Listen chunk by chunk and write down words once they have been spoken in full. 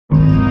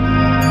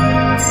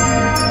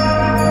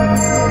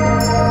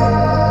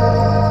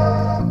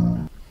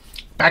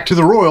back to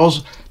the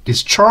royals.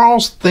 Does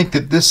Charles think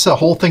that this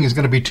whole thing is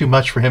going to be too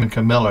much for him and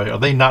Camilla? Are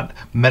they not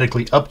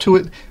medically up to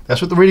it?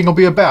 That's what the reading will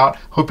be about.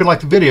 Hope you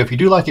like the video. If you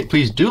do like it,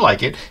 please do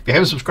like it. If you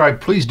haven't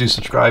subscribed, please do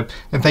subscribe.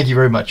 And thank you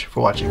very much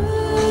for watching.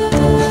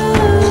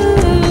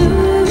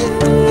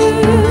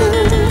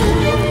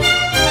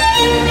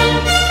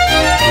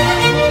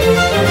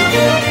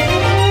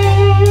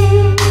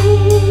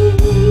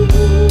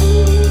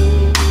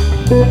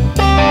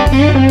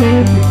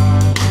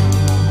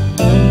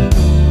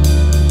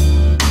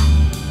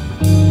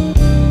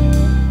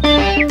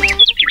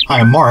 Hi,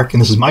 I'm Mark,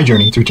 and this is my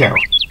journey through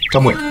tarot.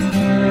 Come with.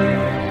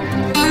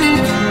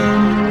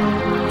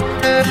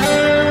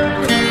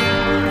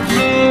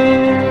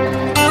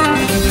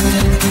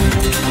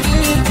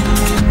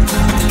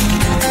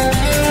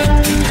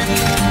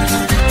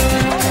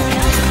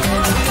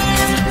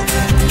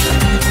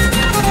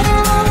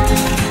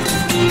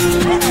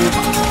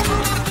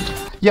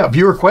 Yeah,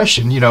 viewer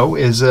question,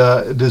 is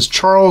does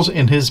Charles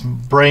in his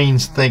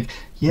brains think,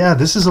 yeah,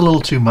 this is a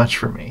little too much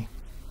for me?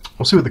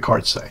 We'll see what the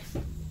cards say.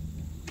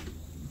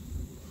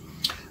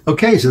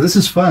 Okay, so this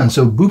is fun.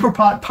 So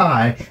Booperpot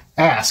Pie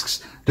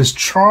asks, does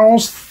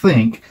Charles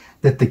think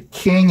that the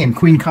king and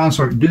queen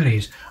consort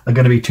duties are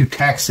going to be too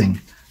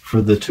taxing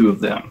for the two of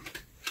them?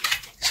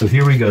 So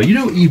here we go.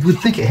 You would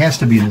think it has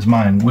to be in his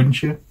mind,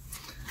 wouldn't you?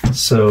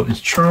 So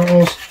is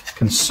Charles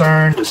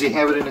concerned? Does he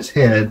have it in his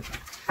head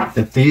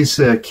that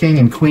these king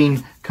and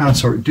queen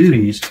consort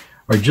duties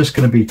are just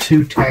going to be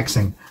too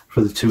taxing for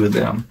the two of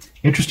them?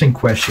 Interesting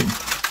question,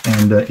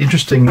 and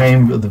interesting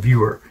name of the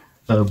viewer,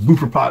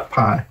 Booperpot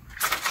Pie.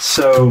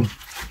 So,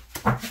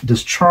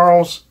 does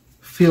Charles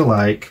feel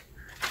like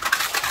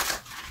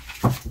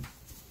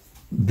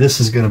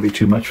this is going to be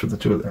too much for the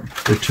two of them?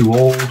 They're too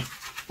old.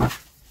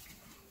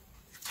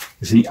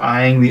 Is he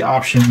eyeing the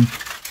option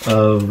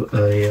of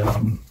a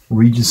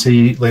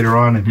regency later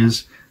on in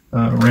his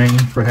reign,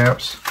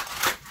 perhaps?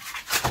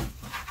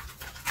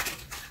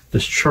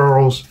 Does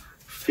Charles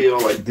feel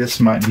like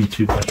this might be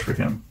too much for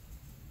him?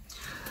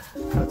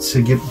 Let's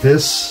get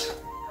this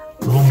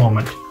little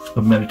moment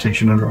of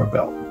meditation under our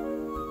belt.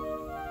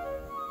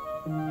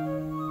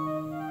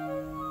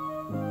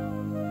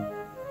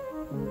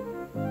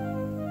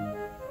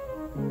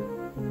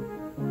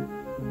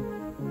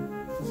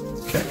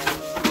 Okay.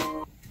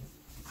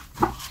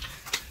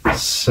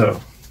 So,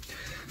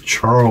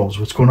 Charles,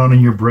 what's going on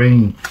in your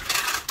brain?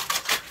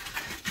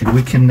 Can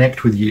we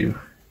connect with you?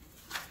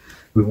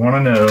 We want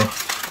to know,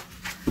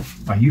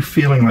 are you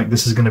feeling like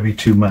this is going to be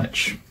too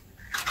much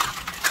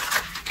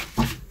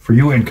for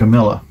you and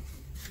Camilla?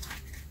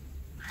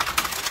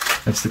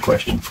 That's the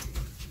question.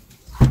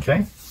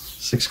 Okay,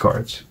 6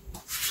 cards.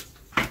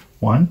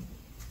 1,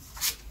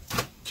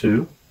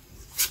 2,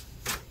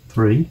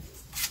 3,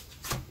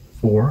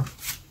 4,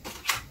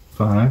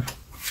 5,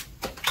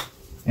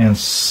 and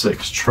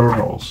 6.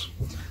 Charles,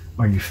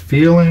 are you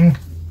feeling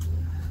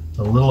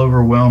a little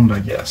overwhelmed, I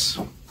guess?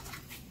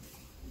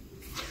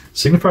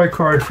 Signifier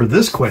card for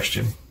this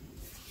question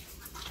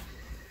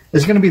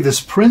is going to be this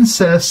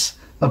Princess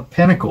of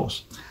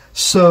Pentacles.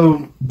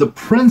 So the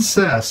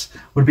princess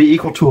would be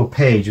equal to a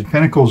page, and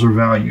pentacles are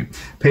value.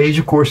 Page,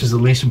 of course, is the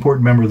least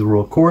important member of the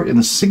royal court. And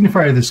the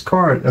signifier of this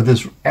card, of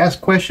this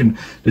asked question,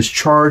 does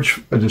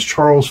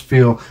Charles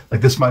feel like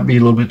this might be a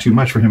little bit too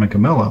much for him and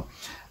Camilla?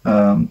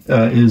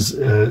 Is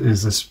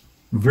this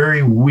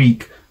very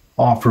weak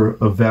offer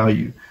of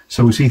value?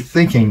 So is he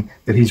thinking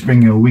that he's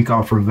bringing a weak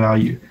offer of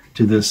value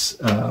to this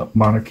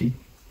monarchy?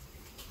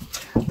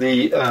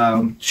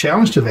 The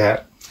challenge to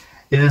that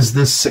is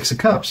this 6 of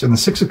Cups. And the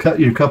 6 of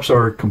Cups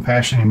are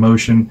compassion,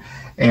 emotion,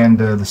 and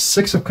the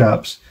 6 of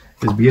Cups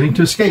is beginning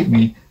to escape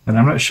me, and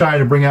I'm not shy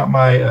to bring out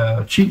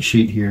my cheat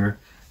sheet here.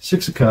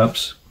 6 of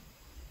Cups.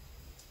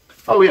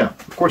 Oh yeah,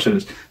 of course it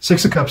is.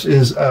 6 of Cups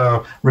is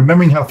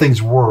remembering how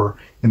things were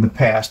in the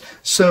past.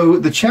 So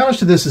the challenge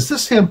to this is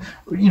this him,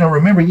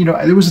 remembering,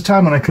 there was a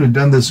time when I could have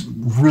done this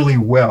really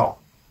well.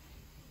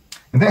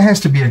 And that has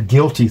to be a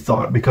guilty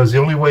thought, because the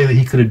only way that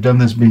he could have done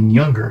this being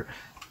younger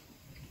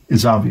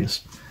is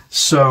obvious.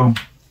 So,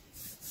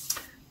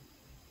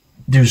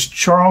 does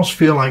Charles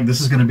feel like this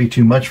is going to be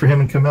too much for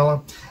him and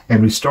Camilla?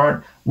 And we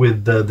start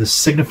with the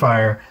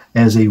signifier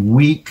as a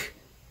weak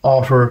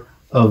offer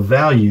of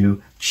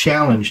value,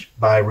 challenged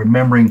by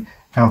remembering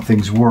how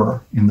things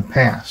were in the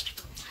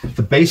past.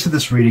 The base of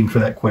this reading for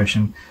that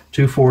question,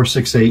 2, 4,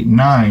 6, 8,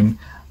 9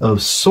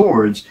 of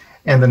Swords,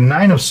 and the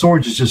 9 of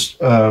Swords is just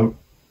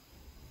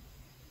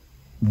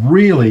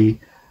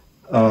really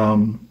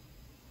being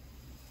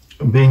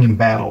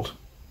embattled.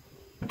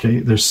 Okay,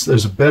 there's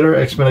a better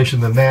explanation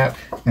than that,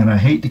 and I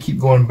hate to keep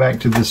going back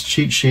to this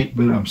cheat sheet,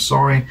 but I'm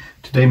sorry,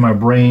 today my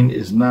brain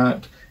is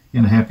not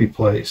in a happy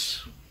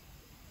place.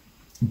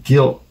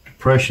 Guilt,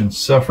 depression,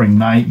 suffering,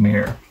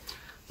 nightmare,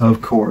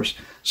 of course.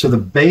 So the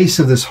base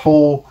of this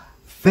whole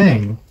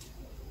thing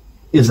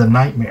is a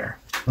nightmare.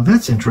 Well,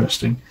 that's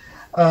interesting.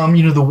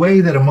 The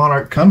way that a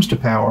monarch comes to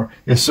power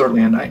is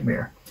certainly a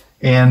nightmare.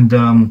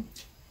 And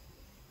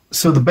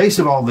so the base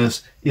of all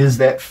this is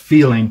that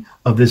feeling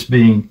of this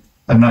being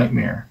a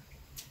nightmare.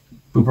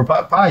 Booper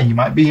Pot Pie, you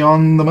might be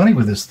on the money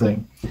with this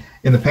thing.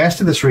 In the past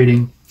of this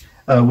reading,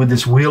 with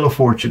this Wheel of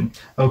Fortune.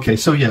 Okay,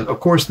 so yeah, of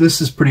course, this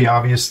is pretty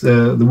obvious.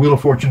 The Wheel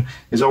of Fortune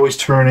is always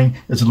turning.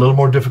 It's a little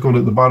more difficult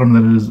at the bottom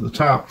than it is at the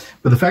top.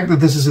 But the fact that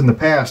this is in the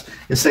past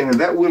is saying that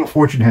that Wheel of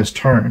Fortune has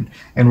turned,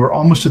 and we're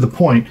almost to the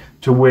point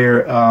to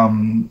where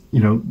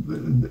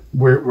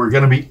we're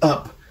going to be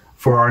up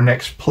for our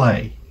next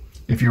play.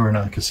 If you were in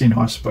a casino,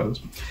 I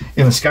suppose.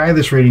 In the sky of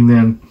this reading,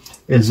 then,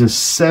 is this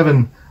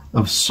Seven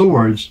of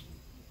Swords.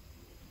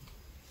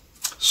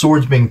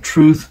 Swords being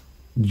truth,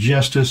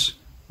 justice,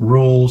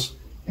 rules,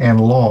 and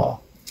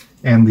law.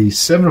 And the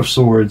Seven of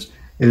Swords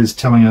is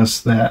telling us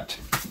that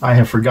I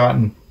have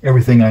forgotten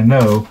everything I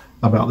know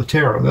about the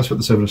tarot. That's what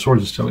the Seven of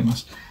Swords is telling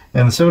us.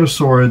 And the Seven of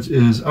Swords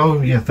is,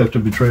 oh yeah, theft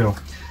and betrayal.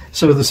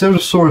 So the Seven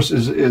of Swords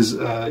is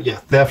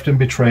theft and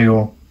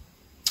betrayal.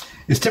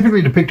 It's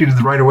typically depicted in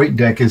the Rider-Waite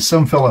deck as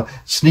some fella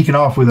sneaking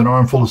off with an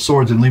armful of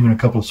swords and leaving a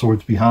couple of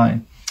swords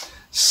behind.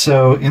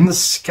 So in the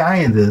sky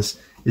of this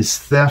is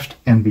theft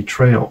and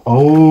betrayal.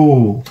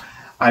 Oh,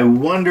 I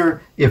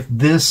wonder if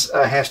this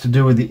has to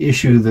do with the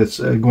issue that's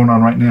going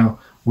on right now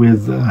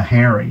with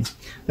Harry.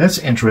 That's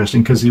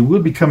interesting because he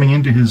will be coming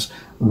into his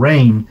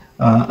reign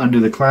under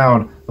the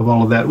cloud of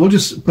all of that. We'll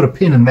just put a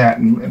pin in that,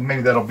 and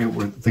maybe that'll be what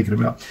we're thinking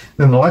about.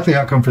 Then the likely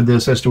outcome for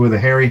this, as to whether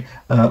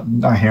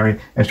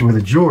as to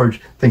whether George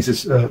thinks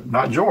it's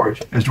not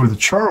George, as to whether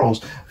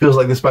Charles feels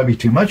like this might be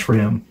too much for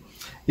him,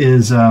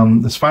 is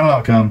this final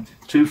outcome: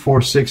 2,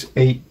 4, 6,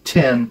 8,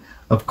 10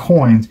 of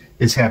coins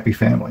is happy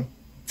family.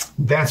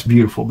 That's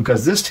beautiful,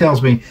 because this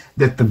tells me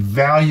that the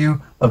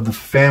value of the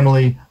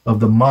family of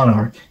the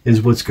monarch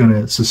is what's going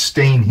to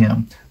sustain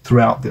him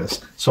throughout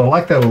this. So I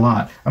like that a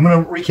lot. I'm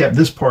going to recap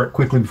this part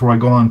quickly before I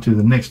go on to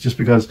the next, just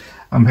because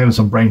I'm having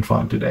some brain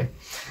fog today.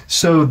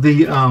 So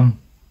the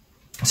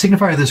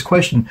signifier of this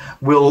question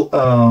will,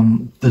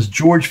 does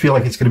George feel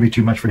like it's going to be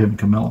too much for him and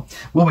Camilla?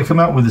 Will we come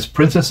out with this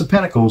Princess of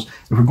Pentacles?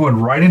 If we're going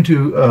right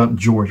into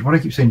George, why do I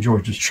keep saying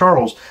George? Does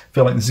Charles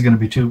feel like this is going to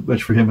be too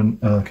much for him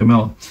and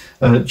Camilla?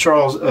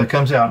 Charles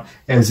comes out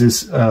as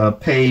this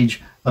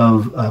Page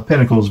of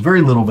Pentacles,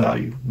 very little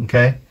value,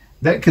 okay?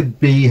 That could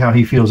be how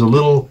he feels, a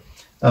little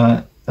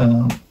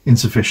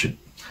insufficient.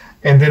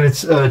 And then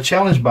it's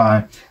challenged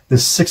by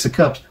this Six of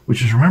Cups,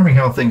 which is remembering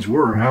how things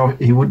were, how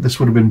this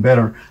would have been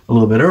better a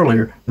little bit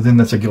earlier, but then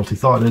that's a guilty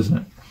thought, isn't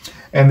it?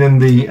 And then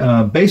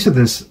the base of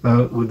this,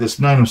 with this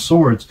Nine of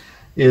Swords,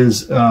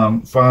 is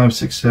 5,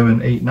 6,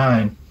 7, 8,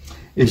 9.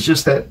 It's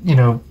just that,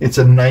 it's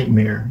a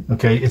nightmare,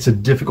 okay? It's a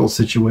difficult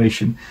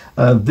situation.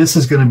 This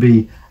is going to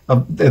be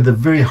the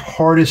very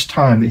hardest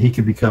time that he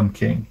could become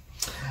king.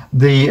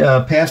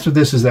 The past of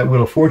this is that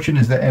Wheel of Fortune,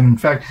 and in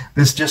fact,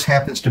 this just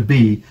happens to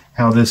be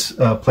how this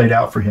played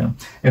out for him.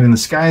 And in the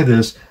sky of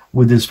this,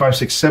 with this 5,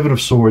 6, 7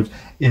 of Swords,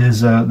 is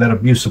that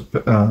abuse of,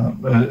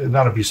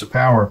 not abuse of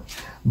power,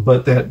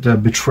 but that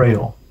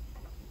betrayal.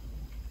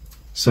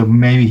 So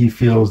maybe he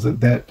feels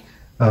that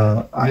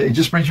it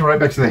just brings you right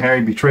back to the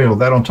Harry betrayal.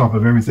 That on top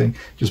of everything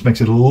just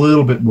makes it a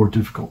little bit more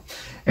difficult.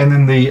 And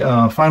then the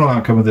final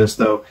outcome of this,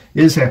 though,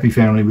 is happy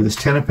family with this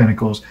Ten of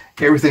Pentacles,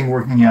 everything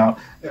working out.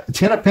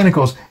 Ten of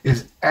Pentacles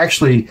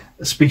actually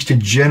speaks to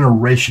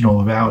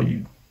generational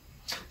value.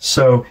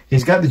 So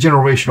he's got the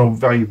generational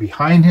value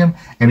behind him,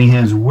 and he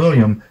has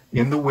William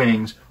in the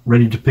wings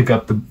ready to pick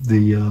up the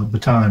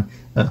baton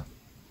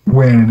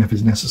when and if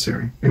it's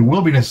necessary. It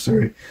will be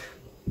necessary,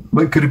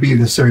 but could it be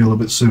necessary a little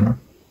bit sooner?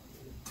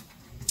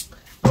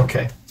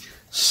 Okay,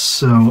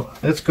 so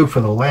let's go for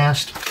the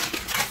last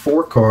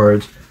 4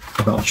 cards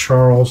about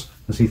Charles.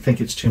 Does he think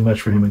it's too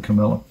much for him and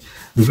Camilla?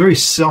 The very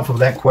self of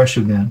that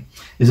question, then,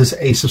 is this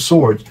Ace of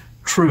Swords.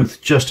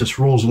 Truth, justice,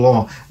 rules,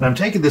 law. And I'm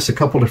taking this a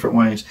couple different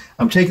ways.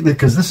 I'm taking it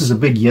because this is a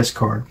big yes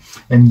card.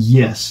 And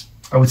yes,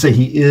 I would say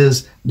he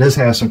does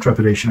have some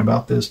trepidation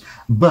about this.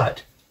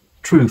 But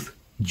truth,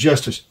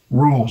 justice,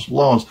 rules,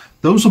 laws,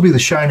 those will be the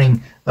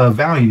shining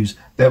values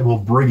that will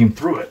bring him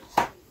through it.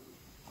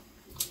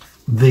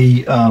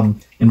 The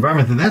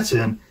environment that's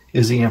in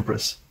is the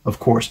Empress, of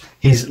course.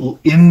 He's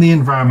in the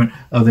environment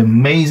of the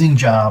amazing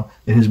job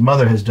that his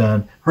mother has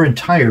done her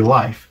entire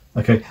life.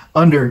 Okay,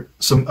 under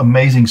some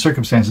amazing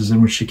circumstances in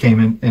which she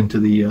came into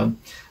the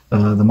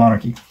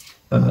monarchy,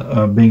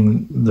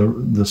 being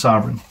the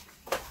sovereign.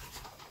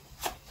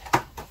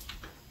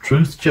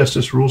 Truth,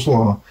 justice, rules,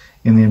 law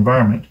in the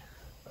environment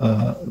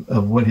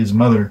of what his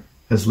mother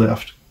has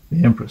left,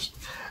 the Empress.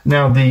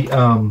 Now,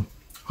 the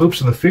hopes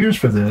and the fears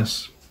for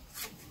this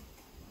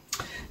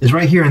is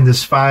right here in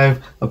this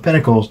 5 of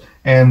Pentacles,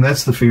 and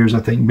that's the fears,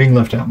 I think, being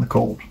left out in the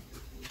cold.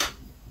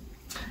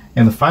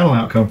 And the final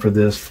outcome for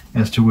this,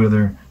 as to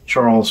whether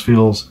Charles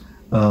feels,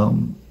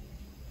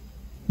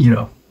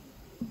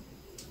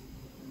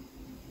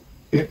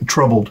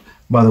 troubled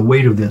by the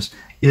weight of this,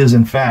 is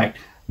in fact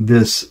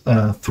this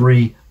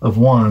 3 of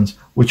Wands,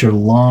 which are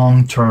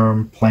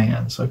long-term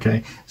plans.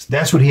 Okay, so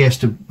that's what he has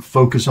to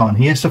focus on.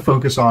 He has to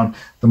focus on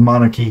the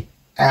monarchy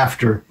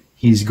after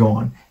he's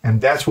gone,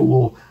 and that's what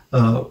will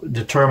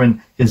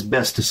determine his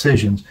best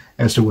decisions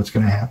as to what's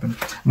going to happen.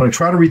 I'm going to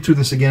try to read through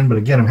this again, but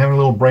again, I'm having a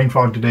little brain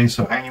fog today,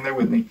 so hang in there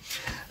with me.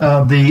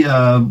 The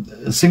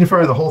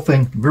signifier of the whole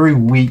thing, very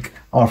weak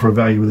offer of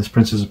value with this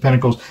Princess of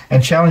Pentacles,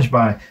 and challenged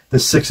by the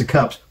Six of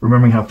Cups,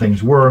 remembering how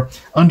things were,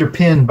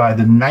 underpinned by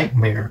the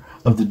nightmare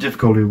of the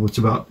difficulty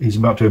of he's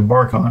about to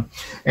embark on.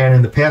 And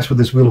in the past with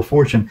this Wheel of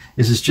Fortune,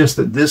 it's just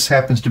that this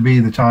happens to be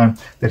the time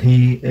that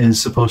he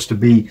is supposed to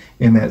be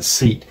in that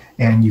seat,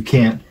 and you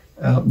can't,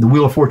 the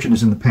Wheel of Fortune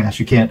is in the past,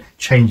 you can't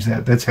change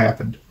that. That's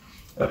happened.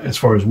 As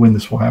far as when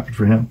this will happen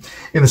for him.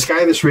 In the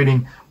sky of this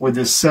reading, with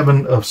this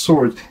Seven of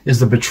Swords, is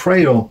the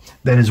betrayal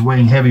that is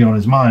weighing heavy on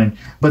his mind.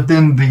 But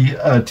then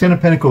the Ten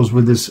of Pentacles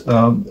with this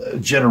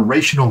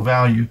generational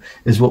value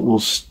is what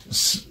will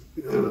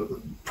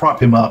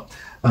prop him up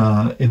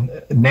in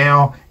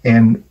now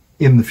and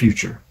in the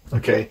future.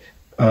 Okay.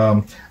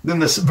 Then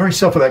the very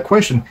self of that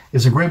question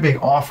is a great big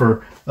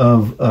offer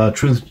of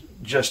truth,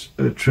 justice,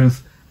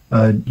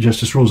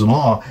 rules, and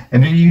law,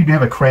 and then you'd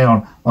have a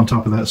crown on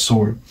top of that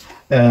sword.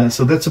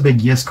 So that's a big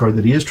yes card,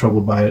 that he is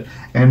troubled by it,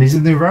 and he's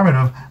in the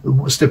environment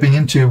of stepping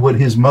into what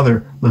his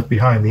mother left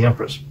behind, the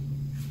Empress.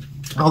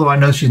 Although I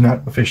know she's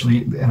not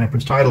officially an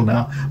Empress title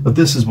now, but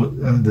this is what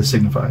this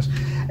signifies.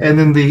 And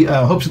then the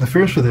hopes and the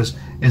fears for this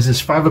is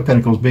this Five of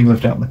Pentacles being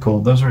left out in the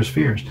cold. Those are his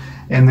fears.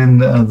 And then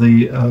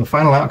the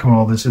final outcome of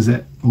all this is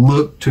that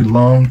look to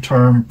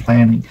long-term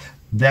planning.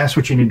 That's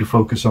what you need to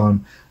focus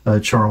on,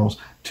 Charles,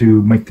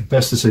 to make the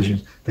best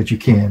decisions that you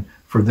can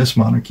for this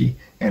monarchy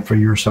and for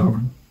your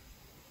sovereign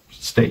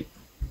state.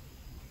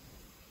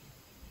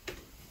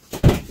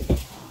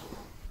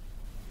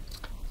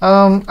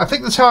 I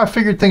think that's how I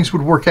figured things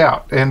would work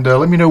out, and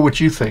let me know what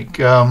you think.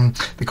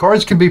 The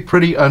cards can be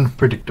pretty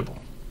unpredictable.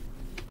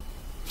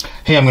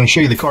 Hey, I'm going to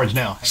show you the cards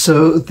now.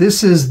 So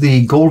this is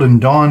the Golden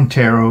Dawn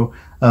Tarot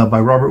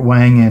by Robert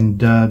Wang and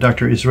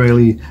Dr.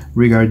 Israeli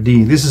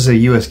Rigardi. This is a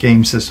U.S.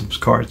 Game Systems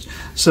cards.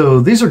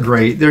 So these are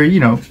great. They're, you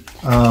know,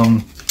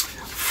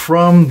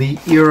 from the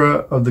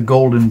era of the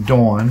Golden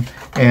Dawn.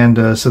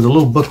 And so the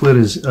little booklet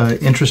is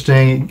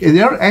interesting. It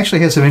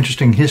actually has some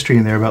interesting history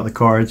in there about the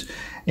cards,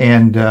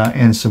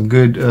 and some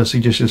good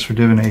suggestions for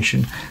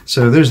divination.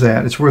 So there's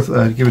that. It's worth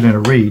giving it a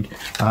read,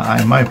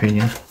 in my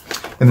opinion.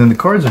 And then the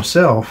cards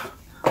themselves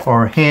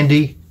are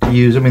handy to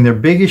use. I mean, they're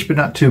biggish, but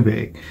not too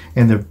big.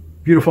 And they're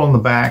beautiful on the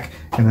back,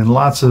 and then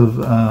lots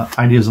of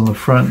ideas on the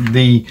front.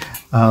 The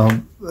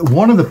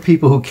one of the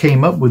people who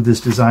came up with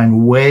this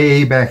design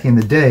way back in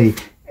the day,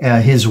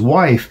 his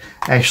wife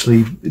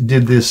actually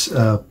did this,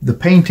 the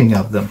painting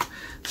of them.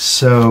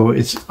 So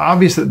it's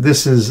obvious that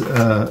this is,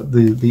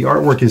 the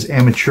artwork is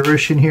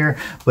amateurish in here,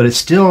 but it's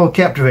still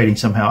captivating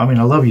somehow. I mean,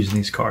 I love using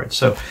these cards.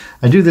 So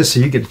I do this so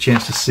you get a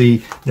chance to see,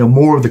 you know,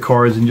 more of the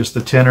cards than just the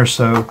 10 or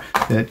so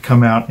that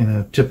come out in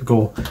a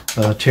typical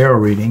tarot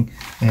reading,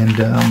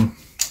 and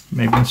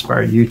maybe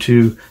inspire you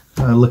to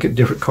look at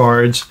different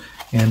cards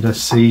and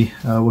see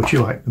what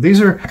you like. These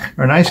are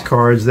nice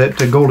cards. That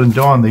Golden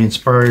Dawn, they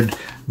inspired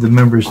the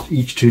members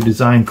each to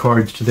design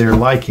cards to their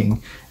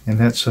liking, and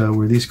that's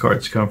where these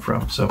cards come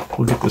from. So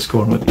we'll get this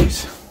going with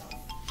these.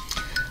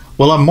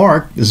 Well, I'm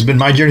Mark. This has been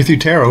my journey through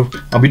tarot.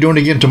 I'll be doing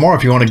it again tomorrow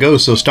if you want to go,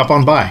 so stop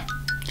on by.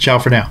 Ciao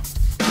for now. 1,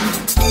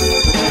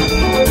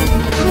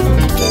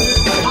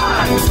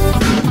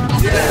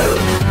 2,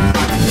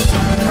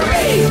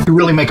 3. You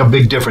really make a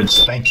big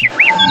difference. Thank you.